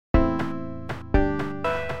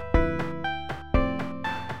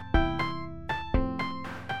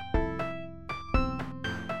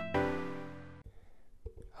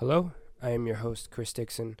Hello, I am your host, Chris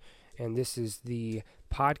Dixon, and this is the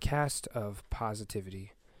podcast of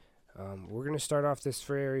positivity. We're going to start off this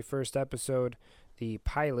very first episode, the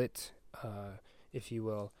pilot, if you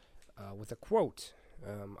will, with a quote.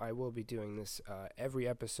 I will be doing this every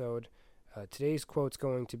episode. Today's quote's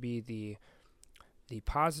going to be the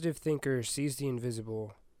positive thinker sees the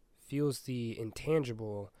invisible, feels the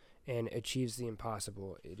intangible, and achieves the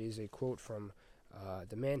impossible. It is a quote from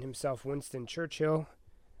the man himself, Winston Churchill.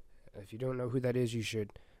 If you don't know who that is, you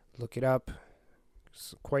should look it up.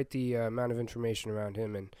 It's quite the amount of information around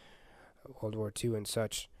him in World War II and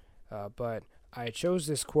such. But I chose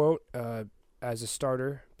this quote as a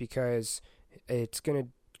starter because it's going to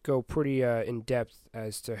go pretty in depth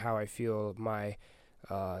as to how I feel my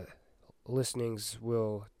listenings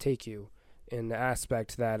will take you, in the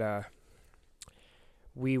aspect that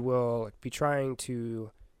we will be trying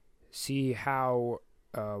to see how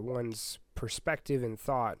one's perspective and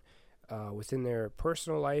thought within their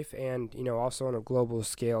personal life and, also on a global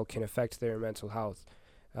scale can affect their mental health.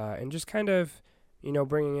 And just kind of,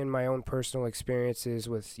 bringing in my own personal experiences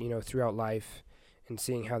with, throughout life and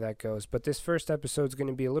seeing how that goes. But this first episode is going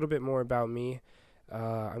to be a little bit more about me.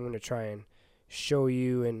 I'm going to try and show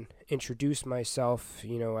you and introduce myself,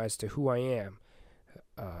 as to who I am.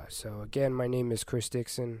 So again, my name is Chris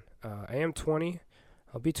Dixon. I am 20.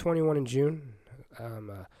 I'll be 21 in June. I'm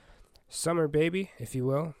a summer baby, if you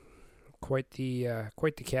will. Quite the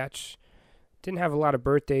catch. Didn't have a lot of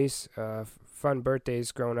birthdays, fun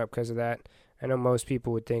birthdays growing up because of that. I know most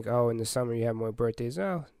people would think, oh, in the summer you have more birthdays.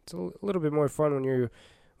 Oh, it's a little bit more fun when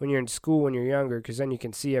you're in school when you're younger, because then you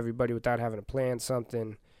can see everybody without having to plan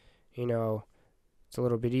something. It's a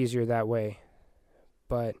little bit easier that way.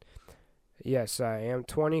 But yes, I am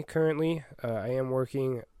 20 currently. I am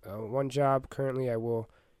working one job currently. I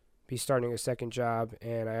will be starting a second job,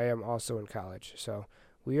 and I am also in college. So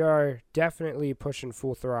we are definitely pushing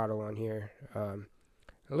full throttle on here. A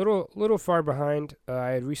little far behind. I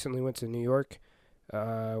had recently went to New York,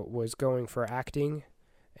 was going for acting,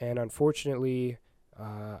 and unfortunately,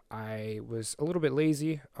 I was a little bit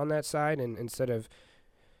lazy on that side, and instead of,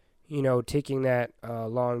 taking that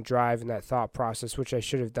long drive and that thought process, which I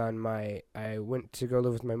should have done, I went to go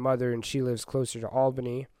live with my mother, and she lives closer to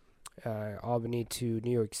Albany. Albany to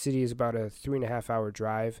New York City is about a 3.5 hour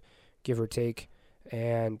drive, give or take.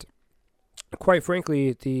 And quite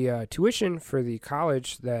frankly, the tuition for the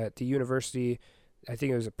college, that the university, I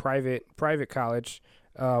think it was a private college,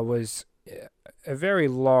 was a very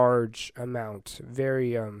large amount,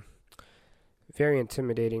 very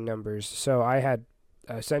intimidating numbers. So I had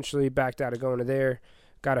essentially backed out of going to there,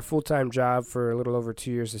 got a full-time job for a little over 2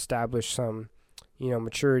 years, established some,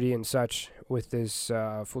 maturity and such with this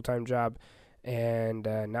full-time job. And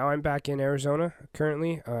now I'm back in Arizona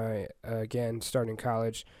currently, again, starting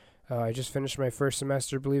college. I just finished my first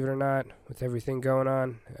semester, believe it or not, with everything going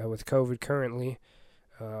on with COVID currently.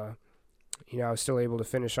 I was still able to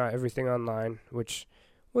finish everything online, which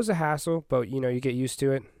was a hassle, but, you get used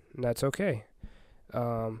to it, and that's okay.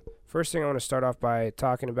 First thing I want to start off by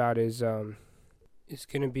talking about is going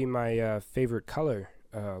to be my favorite color,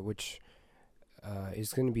 which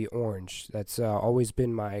is going to be orange. That's always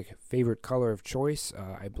been my favorite color of choice.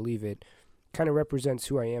 I believe it kind of represents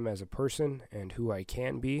who I am as a person and who I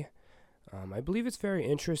can be. I believe it's very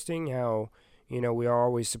interesting how, we are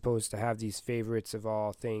always supposed to have these favorites of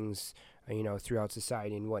all things, throughout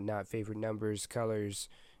society and whatnot, favorite numbers, colors,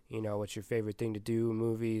 what's your favorite thing to do,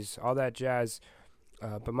 movies, all that jazz.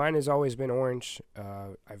 But mine has always been orange.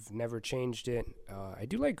 I've never changed it. I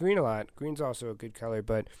do like green a lot. Green's also a good color,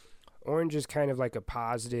 but orange is kind of like a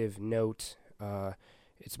positive note.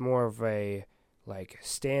 It's more of a,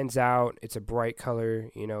 stands out. It's a bright color.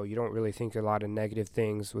 You don't really think a lot of negative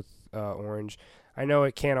things with orange. I know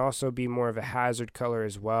it can also be more of a hazard color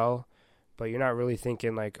as well, but you're not really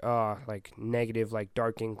thinking negative,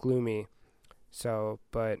 dark and gloomy. So,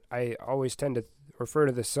 but I always tend to refer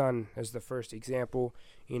to the sun as the first example.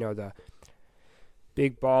 The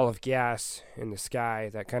big ball of gas in the sky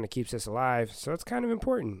that kind of keeps us alive. So it's kind of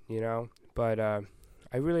important, But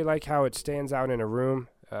I really like how it stands out in a room.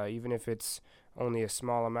 Even if it's only a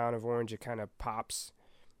small amount of orange, it kind of pops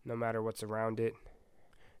no matter what's around it.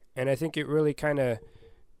 And I think it really kind of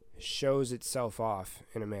shows itself off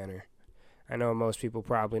in a manner. I know most people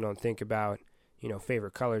probably don't think about,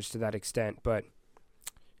 favorite colors to that extent, but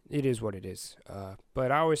it is what it is.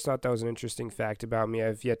 But I always thought that was an interesting fact about me.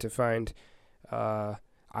 I've yet to find... I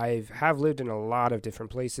have lived in a lot of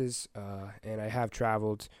different places, and I have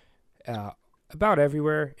traveled about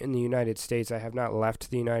everywhere in the United States. I have not left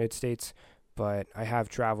the United States, but I have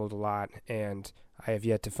traveled a lot, and I have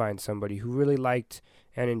yet to find somebody who really liked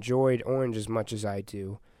and enjoyed orange as much as I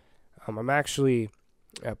do. I'm actually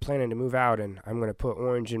planning to move out, and I'm going to put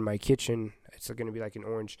orange in my kitchen. It's going to be like an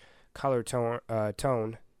orange color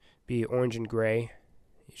tone, be orange and gray.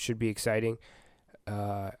 It should be exciting.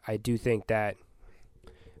 I do think that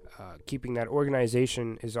keeping that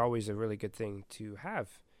organization is always a really good thing to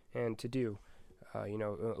have and to do. A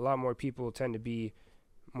lot more people tend to be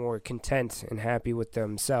more content and happy with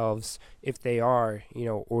themselves if they are,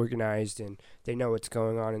 organized and they know what's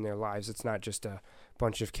going on in their lives. It's not just a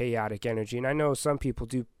bunch of chaotic energy. And I know some people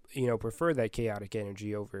do, prefer that chaotic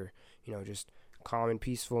energy over, just calm and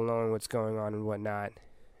peaceful, knowing what's going on and whatnot.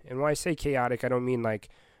 And when I say chaotic, I don't mean like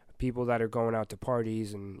people that are going out to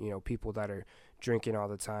parties and, people that are drinking all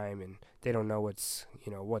the time and they don't know what's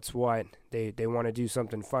what. They want to do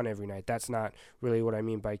something fun every night. That's not really what I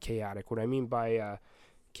mean by chaotic. What I mean by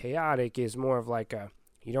chaotic is more of like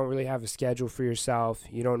you don't really have a schedule for yourself.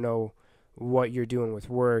 You don't know what you're doing with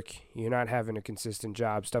work. You're not having a consistent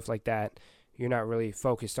job, stuff like that. You're not really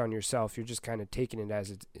focused on yourself. You're just kind of taking it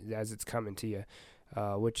as it's coming to you,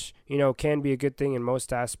 which, can be a good thing in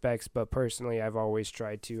most aspects. But personally, I've always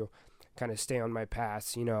tried to kind of stay on my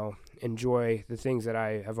path, enjoy the things that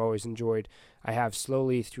I have always enjoyed. I have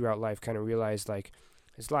slowly throughout life kind of realized like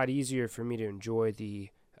it's a lot easier for me to enjoy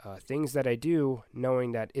the things that I do,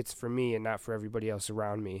 knowing that it's for me and not for everybody else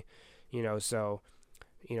around me, so,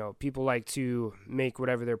 people like to make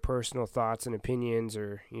whatever their personal thoughts and opinions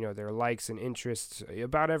or, their likes and interests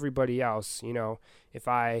about everybody else. If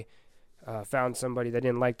I found somebody that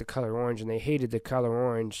didn't like the color orange and they hated the color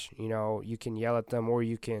orange, you can yell at them or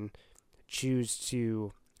you can choose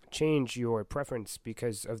to change your preference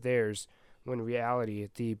because of theirs, when in reality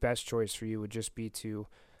the best choice for you would just be to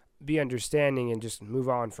be understanding and just move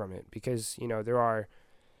on from it, because there are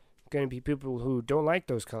going to be people who don't like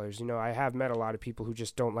those colors. I have met a lot of people who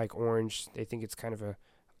just don't like orange. They think it's kind of a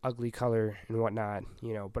ugly color and whatnot,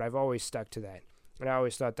 but I've always stuck to that, and I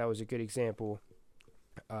always thought that was a good example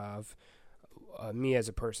of me as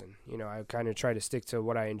a person. I kind of try to stick to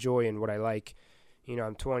what I enjoy and what I like.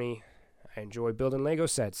 I'm 20. I enjoy building Lego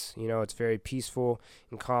sets. It's very peaceful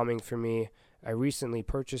and calming for me. I recently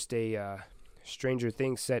purchased a Stranger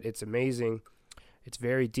Things set. It's amazing. It's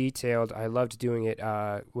very detailed. I loved doing it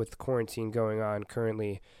with quarantine going on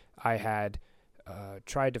currently. I had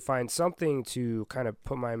tried to find something to kind of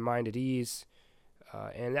put my mind at ease,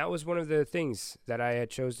 and that was one of the things that I had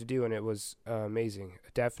chose to do, and it was amazing.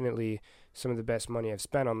 Definitely some of the best money I've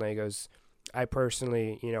spent on Legos. I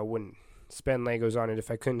personally, wouldn't spend Legos on it if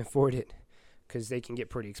I couldn't afford it, because they can get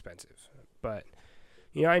pretty expensive. But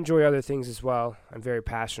I enjoy other things as well. I'm very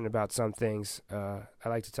passionate about some things. I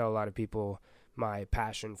like to tell a lot of people my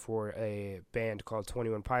passion for a band called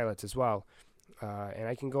 21 Pilots as well. And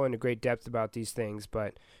I can go into great depth about these things,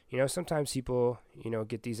 but, sometimes people,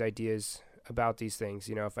 get these ideas about these things.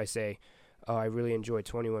 If I say, oh, I really enjoy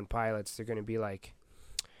 21 Pilots, they're going to be like,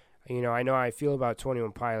 I know how I feel about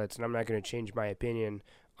 21 Pilots, and I'm not going to change my opinion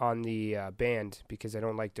on the band because I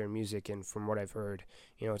don't like their music, and from what I've heard,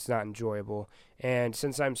 it's not enjoyable. And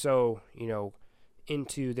since I'm so,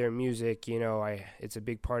 into their music, it's a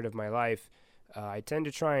big part of my life. I tend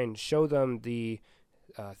to try and show them the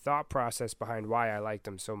thought process behind why I like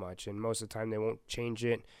them so much, and most of the time they won't change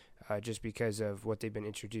it just because of what they've been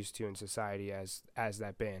introduced to in society as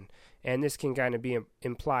that band. And this can kind of be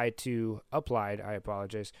applied, I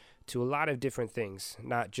apologize, to a lot of different things,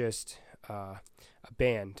 not just a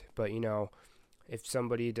band, but if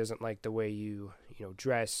somebody doesn't like the way you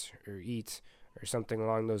dress or eat or something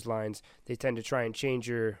along those lines, they tend to try and change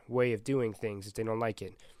your way of doing things if they don't like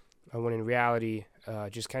it. When in reality,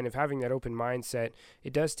 just kind of having that open mindset,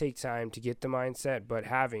 it does take time to get the mindset, but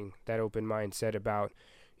having that open mindset about,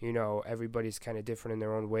 everybody's kind of different in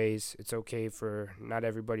their own ways. It's okay for not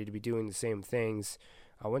everybody to be doing the same things.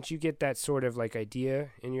 Once you get that sort of like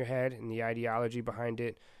idea in your head and the ideology behind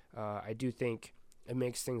it, I do think it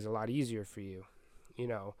makes things a lot easier for you.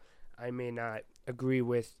 I may not agree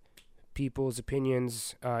with people's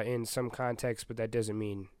opinions in some context, but that doesn't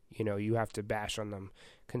mean, you have to bash on them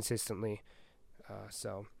consistently.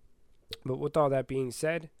 But with all that being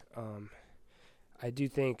said, I do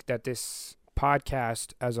think that this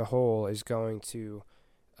podcast as a whole is going to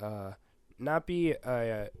not be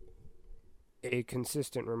a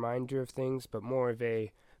consistent reminder of things, but more of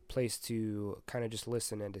a place to kind of just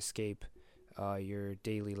listen and escape your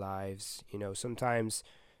daily lives. Sometimes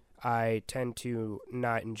I tend to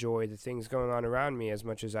not enjoy the things going on around me as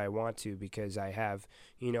much as I want to, because I have,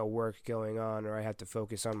 work going on, or I have to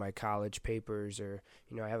focus on my college papers, or,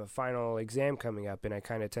 I have a final exam coming up, and I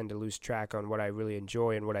kind of tend to lose track on what I really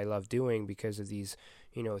enjoy and what I love doing because of these,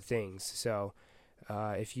 things. So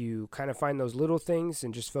if you kind of find those little things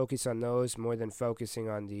and just focus on those more than focusing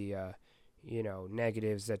on the,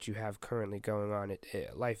 negatives that you have currently going on,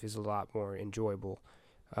 life is a lot more enjoyable.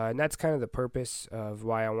 And that's kind of the purpose of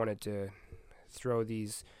why I wanted to throw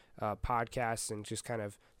these podcasts and just kind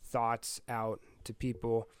of thoughts out to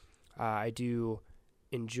people. I do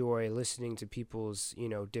enjoy listening to people's,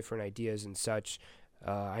 different ideas and such.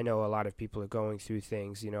 I know a lot of people are going through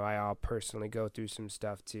things. I'll personally go through some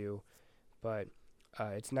stuff too. But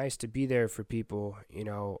it's nice to be there for people.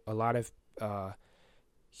 A lot of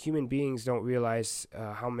human beings don't realize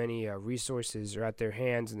how many resources are at their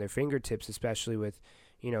hands and their fingertips, especially with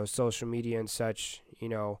social media and such.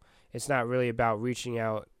 It's not really about reaching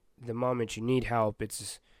out the moment you need help.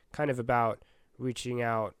 It's kind of about reaching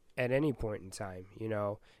out at any point in time,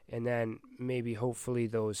 and then maybe hopefully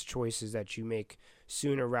those choices that you make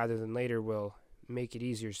sooner rather than later will make it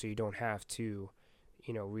easier, so you don't have to,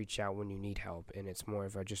 reach out when you need help. And it's more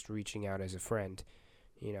of a just reaching out as a friend.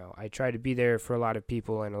 I try to be there for a lot of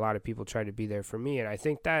people, and a lot of people try to be there for me. And I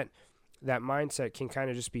think that mindset can kind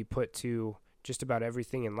of just be put to just about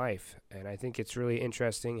everything in life. And I think it's really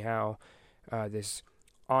interesting how this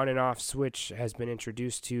on and off switch has been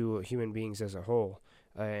introduced to human beings as a whole.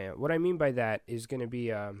 What I mean by that is going to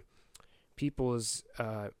be people's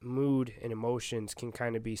mood and emotions can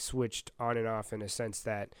kind of be switched on and off, in a sense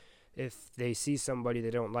that if they see somebody they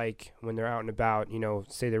don't like when they're out and about,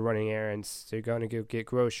 say they're running errands, they're going to go get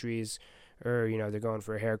groceries, or, they're going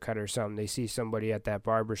for a haircut or something, they see somebody at that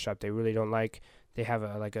barber shop they really don't like, they have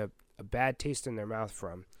a bad taste in their mouth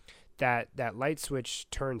from, that light switch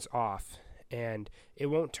turns off, and it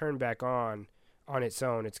won't turn back on its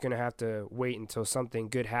own. It's going to have to wait until something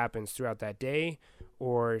good happens throughout that day,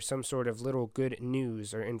 or some sort of little good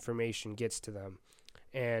news or information gets to them.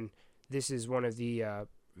 And this is one of the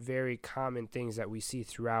very common things that we see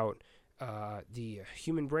throughout the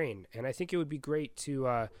human brain. And I think it would be great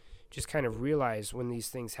to just kind of realize when these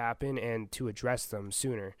things happen and to address them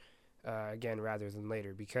sooner, again, rather than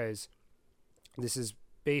later, because this is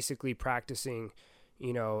basically practicing,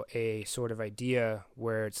 a sort of idea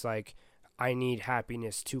where it's like, I need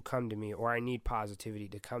happiness to come to me, or I need positivity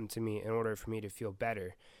to come to me in order for me to feel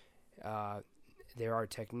better. There are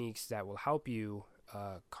techniques that will help you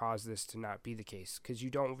cause this to not be the case, because you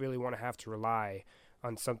don't really want to have to rely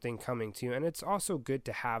on something coming to you. And it's also good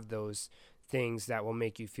to have those things that will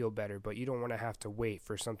make you feel better, but you don't want to have to wait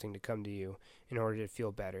for something to come to you in order to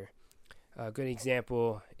feel better. A good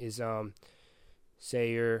example is,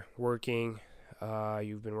 say you're working,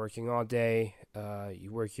 you've been working all day,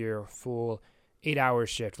 you work your full 8-hour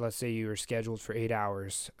shift. Let's say you were scheduled for 8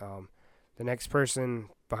 hours. The next person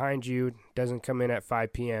behind you doesn't come in at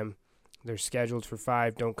 5 p.m. They're scheduled for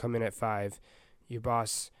 5, don't come in at 5. Your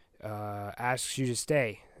boss asks you to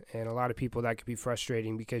stay. And a lot of people, that could be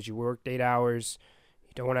frustrating, because you worked 8 hours.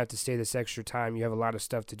 You don't want to have to stay this extra time. You have a lot of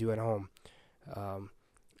stuff to do at home.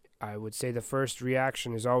 I would say the first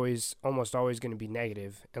reaction is almost always going to be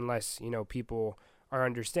negative, unless, people are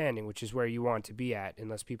understanding, which is where you want to be at.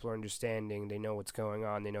 Unless people are understanding, they know what's going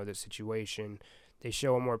on, they know the situation, they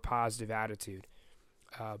show a more positive attitude.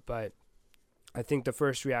 But I think the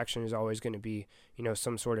first reaction is always going to be,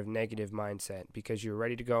 some sort of negative mindset, because you're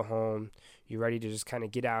ready to go home. You're ready to just kind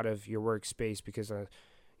of get out of your workspace, because, a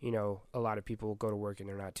lot of people go to work and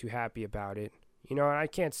they're not too happy about it. And I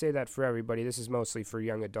can't say that for everybody. This is mostly for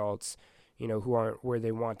young adults, who aren't where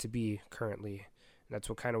they want to be currently. And that's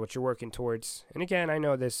what you're working towards. And again, I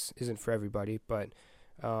know this isn't for everybody, but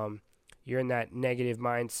you're in that negative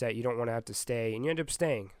mindset. You don't want to have to stay, and you end up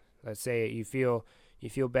staying. Let's say you feel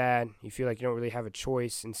bad, you feel like you don't really have a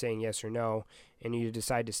choice in saying yes or no, and you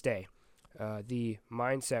decide to stay. The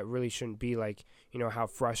mindset really shouldn't be like, how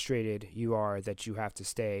frustrated you are that you have to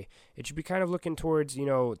stay. It should be kind of looking towards,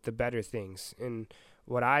 the better things. And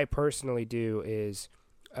what I personally do is,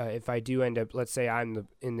 if I do end up, let's say I'm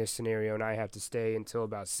in this scenario and I have to stay until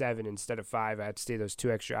about 7 instead of 5, I have to stay those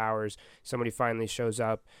 2 extra hours. Somebody finally shows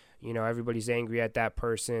up, everybody's angry at that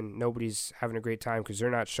person. Nobody's having a great time because they're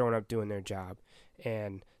not showing up doing their job.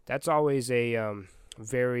 And that's always a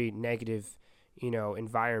very negative,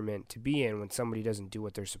 environment to be in when somebody doesn't do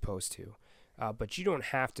what they're supposed to. But you don't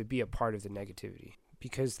have to be a part of the negativity,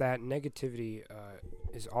 because that negativity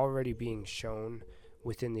is already being shown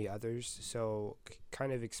within the others. So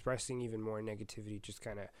kind of expressing even more negativity just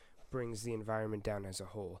kind of brings the environment down as a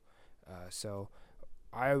whole. So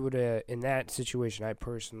I would, in that situation, I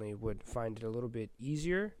personally would find it a little bit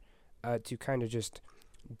easier to kind of just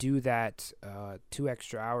do that 2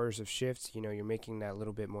 extra hours of shifts. You're making that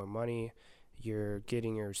little bit more money. You're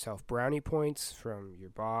getting yourself brownie points from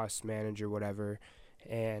your boss, manager, whatever,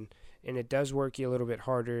 and it does work you a little bit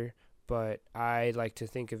harder. But I like to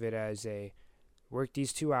think of it as a work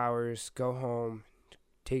these 2 hours, go home,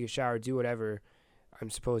 take a shower, do whatever I'm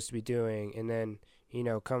supposed to be doing, and then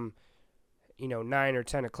come 9 or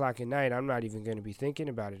 10 o'clock at night, I'm not even going to be thinking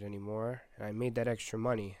about it anymore. And I made that extra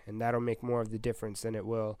money, and that'll make more of the difference than it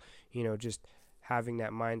will, just having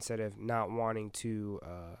that mindset of not wanting to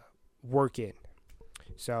work it.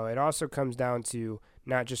 So it also comes down to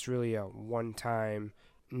not just really a one-time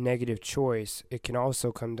negative choice. It can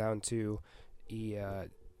also come down to the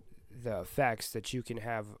effects that you can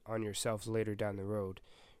have on yourself later down the road.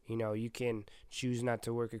 You can choose not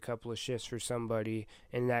to work a couple of shifts for somebody,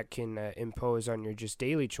 and that can impose on your just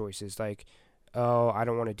daily choices. Like, oh, I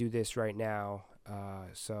don't want to do this right now,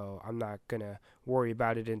 so I'm not going to worry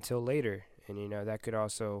about it until later. And, that could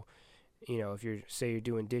also, if you're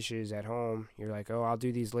doing dishes at home, you're like, oh, I'll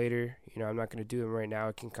do these later. I'm not going to do them right now.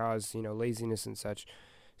 It can cause, laziness and such.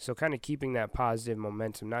 So kind of keeping that positive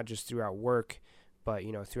momentum, not just throughout work, but,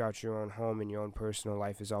 throughout your own home and your own personal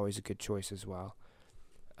life is always a good choice as well.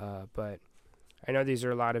 But I know these are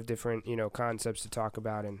a lot of different, concepts to talk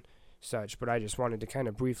about and such, but I just wanted to kind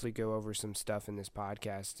of briefly go over some stuff in this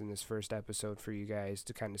podcast, in this first episode for you guys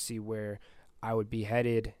to kind of see where I would be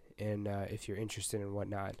headed and if you're interested in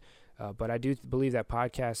whatnot. But I do believe that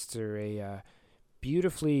podcasts are a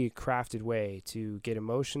beautifully crafted way to get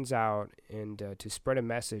emotions out and to spread a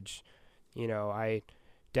message. I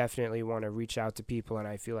definitely want to reach out to people, and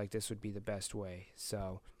I feel like this would be the best way.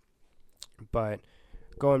 So, but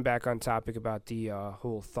going back on topic about the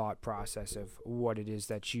whole thought process of what it is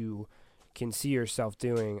that you can see yourself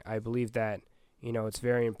doing, I believe that, it's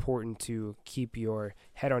very important to keep your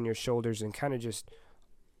head on your shoulders and kind of just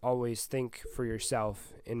always think for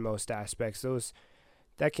yourself in most aspects.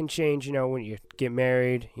 That can change, when you get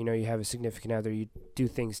married, you have a significant other, you do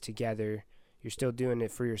things together. You're still doing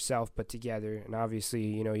it for yourself, but together. And obviously,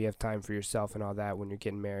 you have time for yourself and all that when you're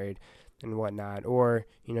getting married and whatnot. Or,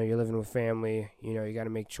 you're living with family, you got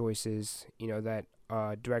to make choices, that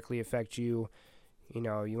directly affect you. You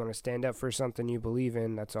want to stand up for something you believe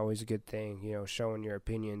in. That's always a good thing, showing your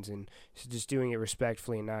opinions and just doing it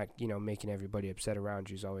respectfully and not, making everybody upset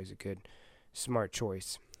around you is always a good, smart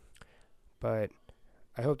choice. But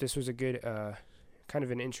I hope this was a good kind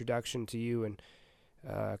of an introduction to you and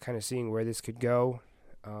kind of seeing where this could go.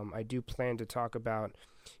 I do plan to talk about,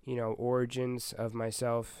 origins of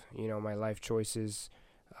myself, my life choices.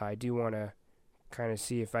 I do want to kind of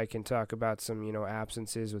see if I can talk about some,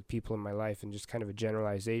 absences with people in my life and just kind of a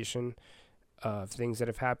generalization of things that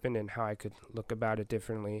have happened and how I could look about it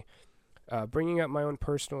differently. Bringing up my own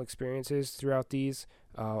personal experiences throughout these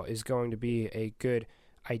is going to be a good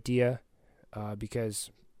idea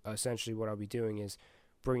because essentially what I'll be doing is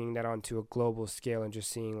bringing that onto a global scale and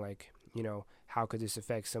just seeing like, how could this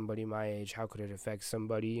affect somebody my age? How could it affect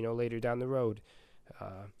somebody, later down the road?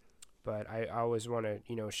 But I always want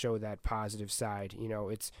to, show that positive side.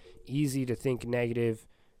 It's easy to think negative,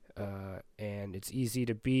 and it's easy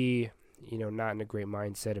to be, not in a great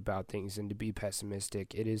mindset about things and to be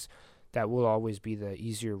pessimistic. That will always be the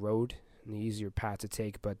easier road and the easier path to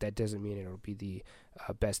take, but that doesn't mean it'll be the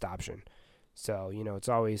best option. So, it's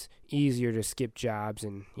always easier to skip jobs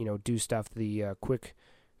and, do stuff the quick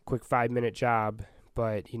 5-minute job,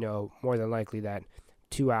 but, more than likely that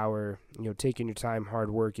 2-hour, taking your time,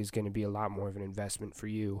 hard work is going to be a lot more of an investment for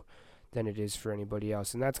you than it is for anybody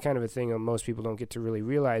else. And that's kind of a thing that most people don't get to really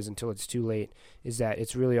realize until it's too late, is that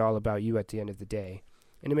it's really all about you at the end of the day.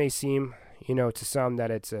 And it may seem, to some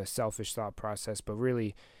that it's a selfish thought process, but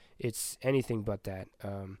really it's anything but that.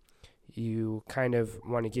 You kind of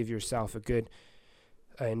want to give yourself a good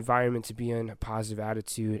environment to be in, a positive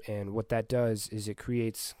attitude, and what that does is it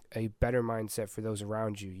creates a better mindset for those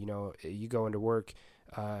around you. You go into work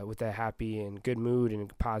with that happy and good mood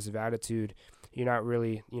and positive attitude. You're not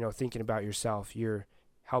really, thinking about yourself. You're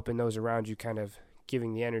helping those around you, kind of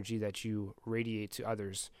giving the energy that you radiate to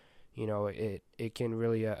others. It can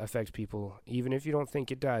really affect people, even if you don't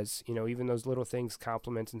think it does. Even those little things,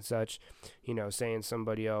 compliments and such, saying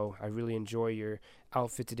somebody, oh, I really enjoy your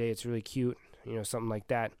outfit today, it's really cute, something like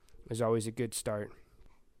that is always a good start.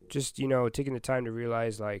 Just, taking the time to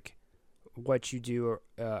realize, like, what you do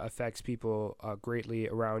affects people greatly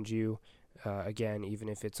around you. Again, even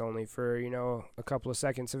if it's only for, a couple of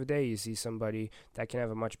seconds of a day, you see somebody that can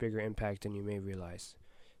have a much bigger impact than you may realize.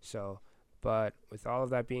 So, but with all of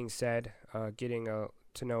that being said, getting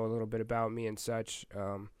to know a little bit about me and such,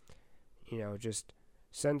 just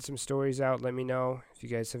send some stories out. Let me know if you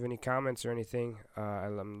guys have any comments or anything.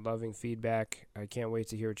 I'm loving feedback. I can't wait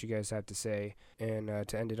to hear what you guys have to say. And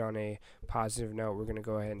to end it on a positive note, we're going to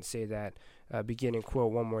go ahead and say that beginning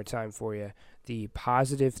quote one more time for you. The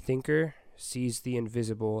positive thinker sees the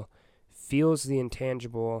invisible, feels the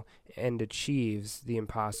intangible, and achieves the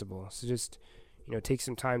impossible. So just, take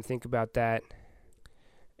some time, think about that.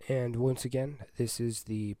 And once again, this is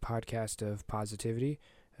the podcast of positivity.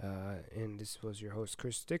 And this was your host,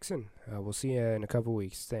 Chris Dixon. We'll see you in a couple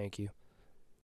weeks. Thank you.